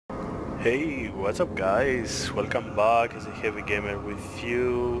Hey, what's up guys? Welcome back as a Heavy Gamer with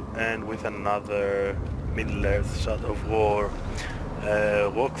you and with another Middle-earth Shadow of War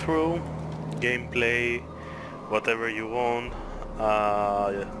walkthrough, gameplay, whatever you want,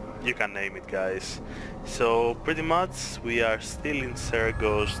 you can name it guys. So pretty much we are still in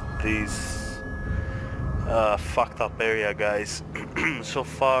Sergos, this fucked up area guys. So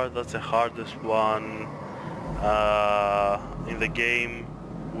far that's the hardest one in the game,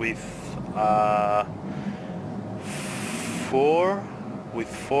 with four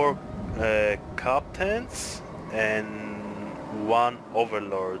captains and one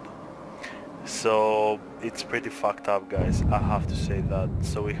overlord. So it's pretty fucked up guys, I have to say that.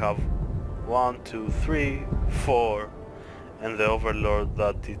 So we have 1, 2, 3, 4 and the overlord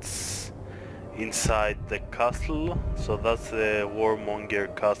that it's inside the castle. So that's the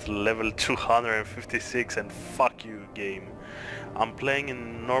Warmonger castle, level 256, and fuck you game. I'm playing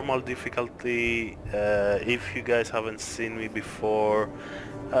in normal difficulty. If you guys haven't seen me before,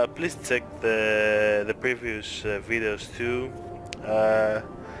 please check the previous videos too.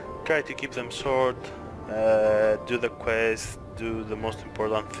 Try to keep them short, do the quest, do the most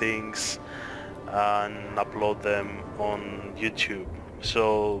important things, and upload them on YouTube.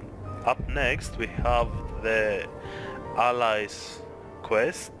 So up next we have the Allies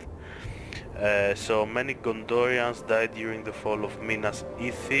quest. So many Gondorians died during the fall of Minas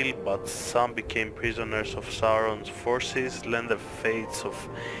Ithil, but some became prisoners of Sauron's forces, learned the fates of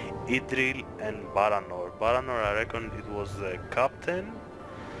Idril and Baranor. Baranor, I reckon it was the captain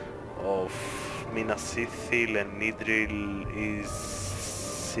of Minas Ithil, and Idril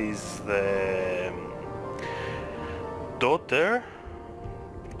is the daughter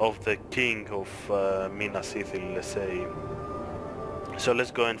of the king of Minas Ithil, let's say. So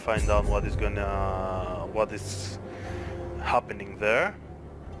let's go and find out what is happening there.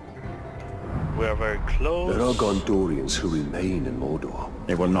 We are very close. There are Gondorians who remain in Mordor.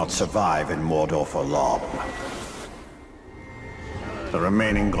 They will not survive in Mordor for long. The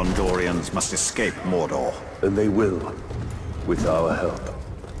remaining Gondorians must escape Mordor. And they will, with our help.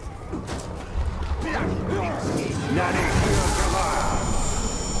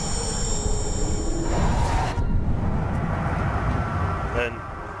 And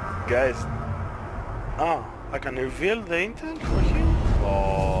guys, I can reveal the intel for him.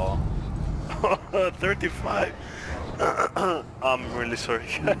 Oh, 35. I'm really sorry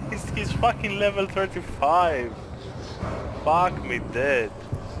guys, he's fucking level 35. Fuck me dead.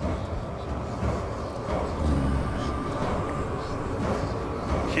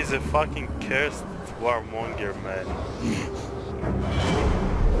 He's a fucking cursed warmonger, man.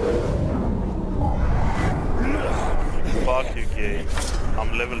 Fuck you game.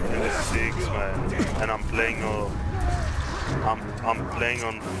 I'm level 26 man, and I'm playing on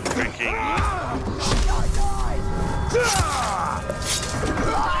freaking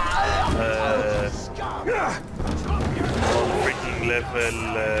on freaking level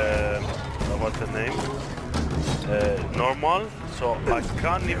what's the name? Normal, so I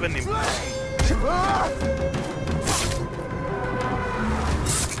can't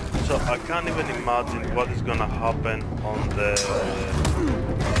even imagine what is gonna happen on the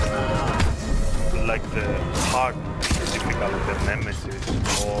like the hard difficult, the nemesis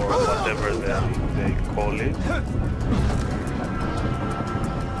or whatever they call it.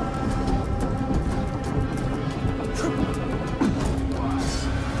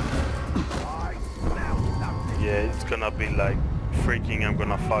 Yeah, it's gonna be like freaking I'm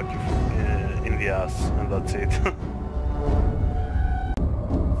gonna fuck you in the ass, and that's it.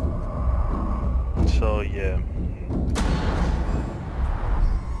 So yeah,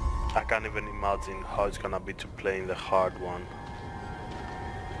 I can't even imagine how it's gonna be to play in the hard one.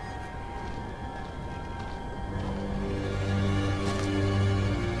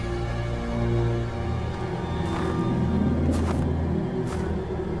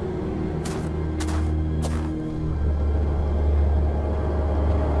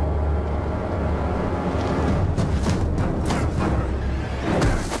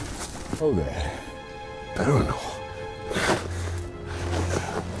 Oh there. Baranor.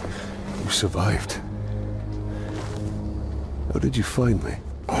 You survived. How did you find me?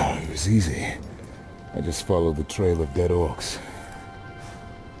 Oh, it was easy. I just followed the trail of dead orcs.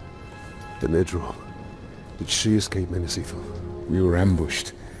 And Idril. Did she escape Minas Ithil? We were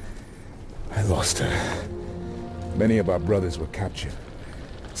ambushed. I lost her. Many of our brothers were captured.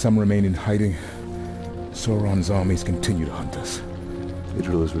 Some remain in hiding. Sauron's armies continue to hunt us.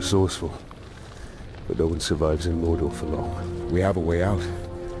 Idril is resourceful, but no one survives in Mordor for long. We have a way out.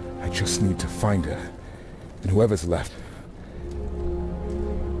 I just need to find her. And whoever's left,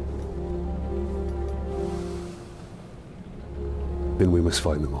 Then we must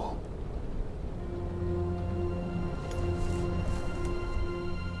find them all.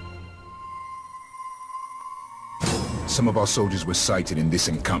 Some of our soldiers were sighted in this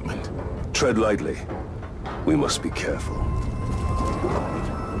encampment. Tread lightly. We must be careful.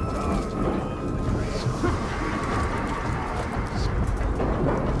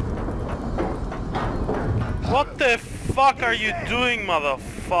 What the fuck are you doing,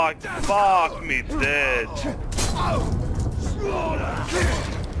 motherfucker? Fuck me dead.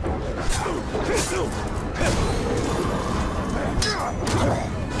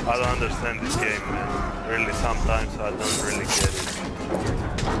 I don't understand this game, man. Really, sometimes I don't really get it.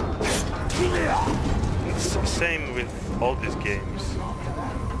 It's the same with all these games.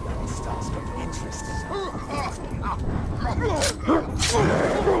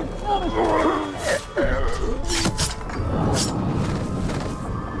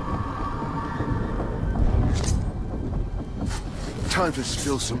 Time to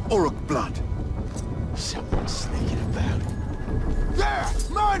spill some Uruk blood. Someone's sneaking about. There!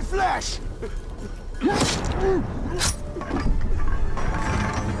 Mine flesh!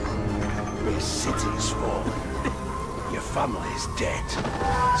 This city's fallen. Your family's dead.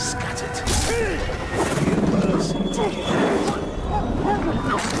 Scattered. Your mercy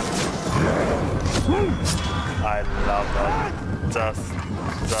I love that.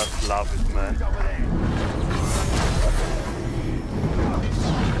 Just love it, man.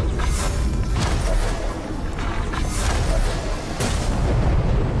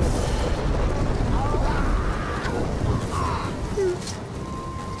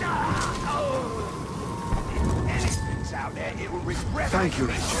 Thank you,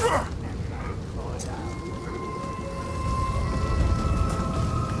 Ranger.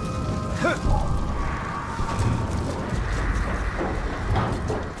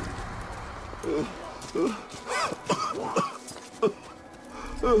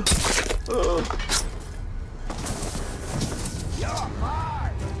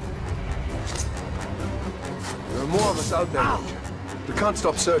 There are more of us out there, Ranger. We can't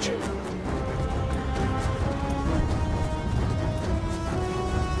stop searching.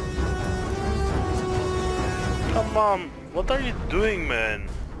 Come on, what are you doing, man?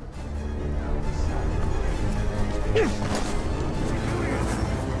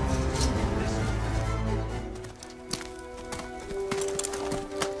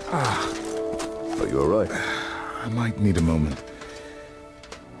 Are you alright? I might need a moment.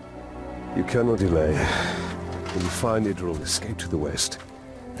 You cannot delay. When you find Idril, escape to the west.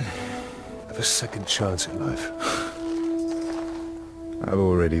 Have a second chance in life. I've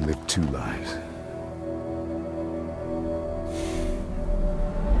already lived 2 lives.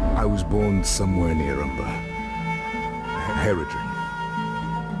 I was born somewhere near Umber. Herodrim.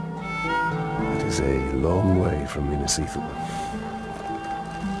 It is a long way from Minas Ithil.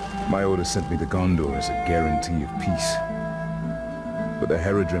 My order sent me to Gondor as a guarantee of peace. But the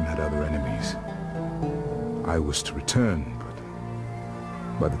Herodrim had other enemies. I was to return, but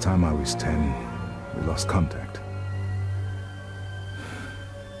by the time I was 10, we lost contact.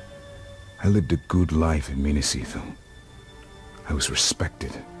 I lived a good life in Minas Ithil. I was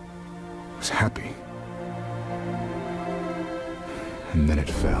respected. I was happy. And then it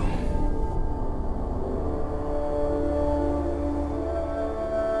fell.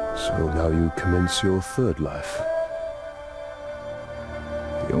 So now you commence your third life.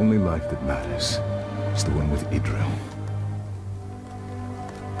 The only life that matters is the one with Idril.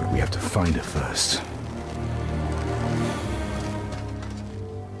 But we have to find her first.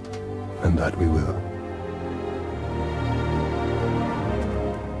 And that we will.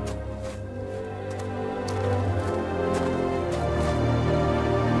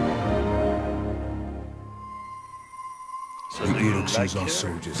 So The do you Uruks like use our her?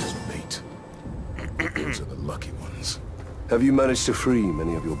 soldiers as bait. Those are the lucky ones. Have you managed to free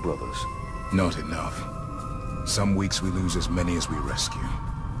many of your brothers? Not enough. Some weeks we lose as many as we rescue.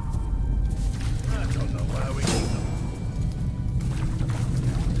 I don't know why we keep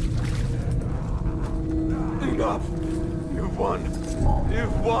them. Enough! You've won!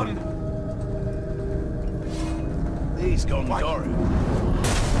 You've won! These Gondorians.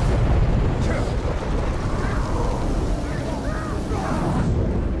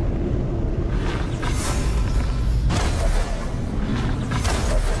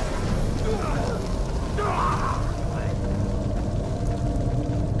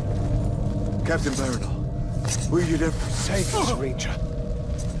 Captain Baranor, will you never save us, Ranger?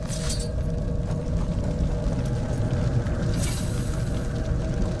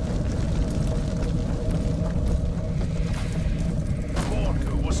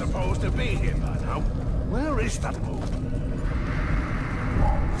 Mordor was supposed to be here by now. Where is that move?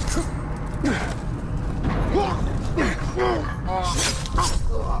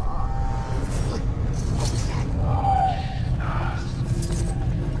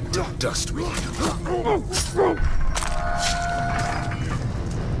 Dust we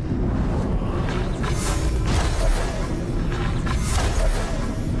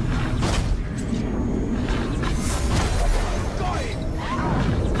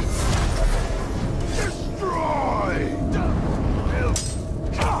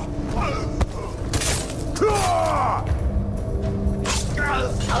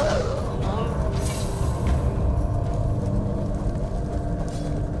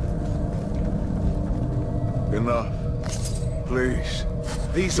Enough. Please.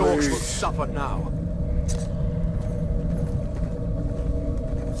 These orcs will suffer now.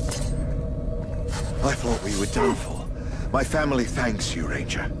 I thought we were done for. My family thanks you,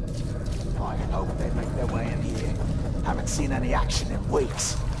 Ranger. I hope they make their way in here. Haven't seen any action in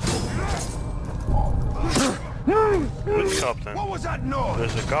weeks. Which captain? What was that noise?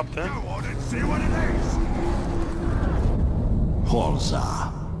 There's a captain. I want to see what it is.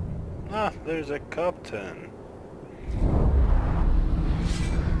 Holza. Ah, there's a captain.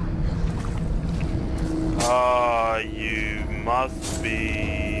 Ah, you must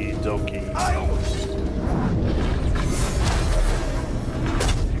be joking.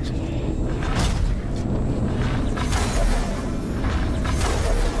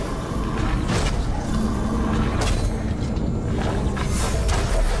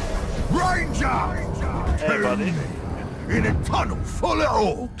 Hey, buddy. In a tunnel full of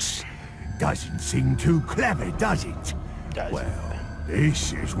orcs. Doesn't seem too clever, does it? Guys, Well,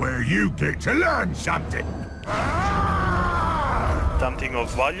 this is where you get to learn something. something of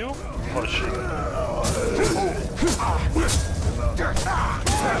value? Oh shit.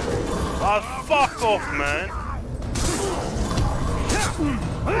 Ah, fuck off, man.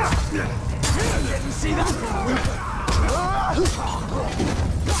 See that?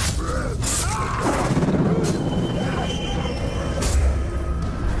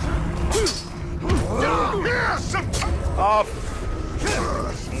 Oh,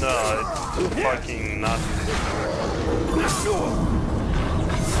 no, it's too fucking nasty.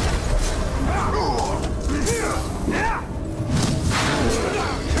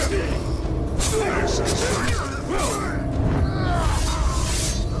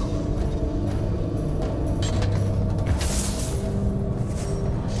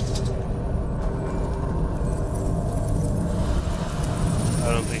 I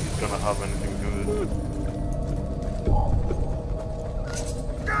don't think he's gonna have anything good.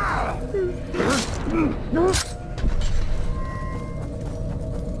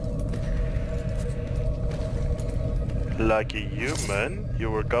 Lucky you, man.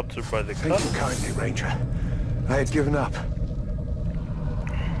 You were captured by the Thank cut. you kindly, Ranger. I had given up.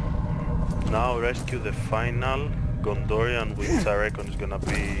 Now rescue the final Gondorian, which I reckon is gonna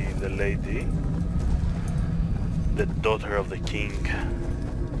be the lady. The daughter of the king.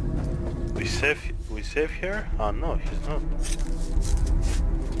 We save her? Oh no, he's not.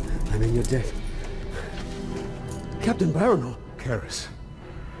 I'm in your debt. Captain Baranor. Karis,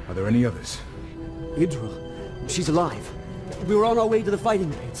 are there any others? Idril. She's alive. We were on our way to the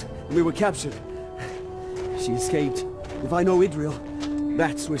fighting pits, and we were captured. She escaped. If I know Idril,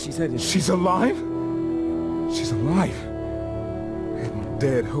 that's where she's headed. She's alive? She's alive. I hadn't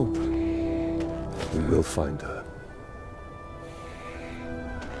dared hope. We will find her.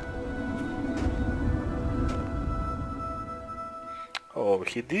 Oh,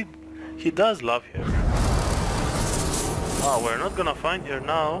 he does love her. Oh, we're not gonna find her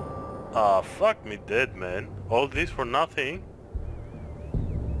now. Ah, fuck me dead, man. All this for nothing.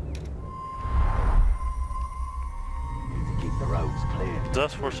 Keep the roads clear.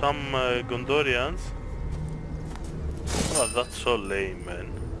 Just for some Gondorians. Oh, that's so lame,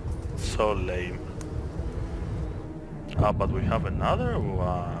 man. So lame. Ah, but we have another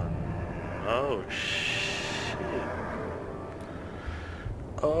one. Oh, shit.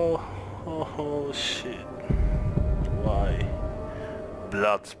 Oh, shit. Why?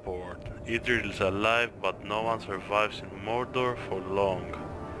 Bloodsport. Idril is alive, but no one survives in Mordor for long.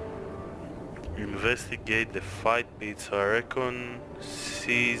 Investigate the fight pits, I reckon.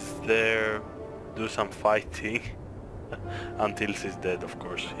 She's there, do some fighting. Until she's dead, of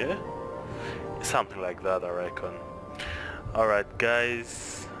course, yeah? Something like that, I reckon. Alright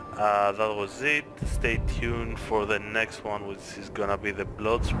guys, that was it. Stay tuned for the next one, which is gonna be the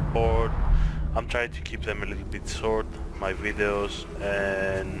Bloodsport. I'm trying to keep them a little bit short, my videos,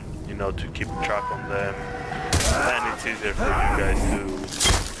 and you know, to keep track on them, and it's easier for you guys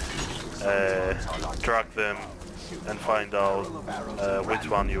to track them and find out which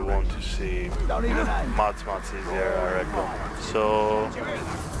one you want to see much easier, I reckon. So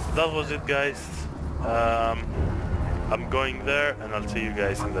that was it, guys. I'm going there and I'll see you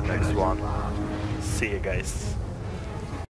guys in the next one. See you guys.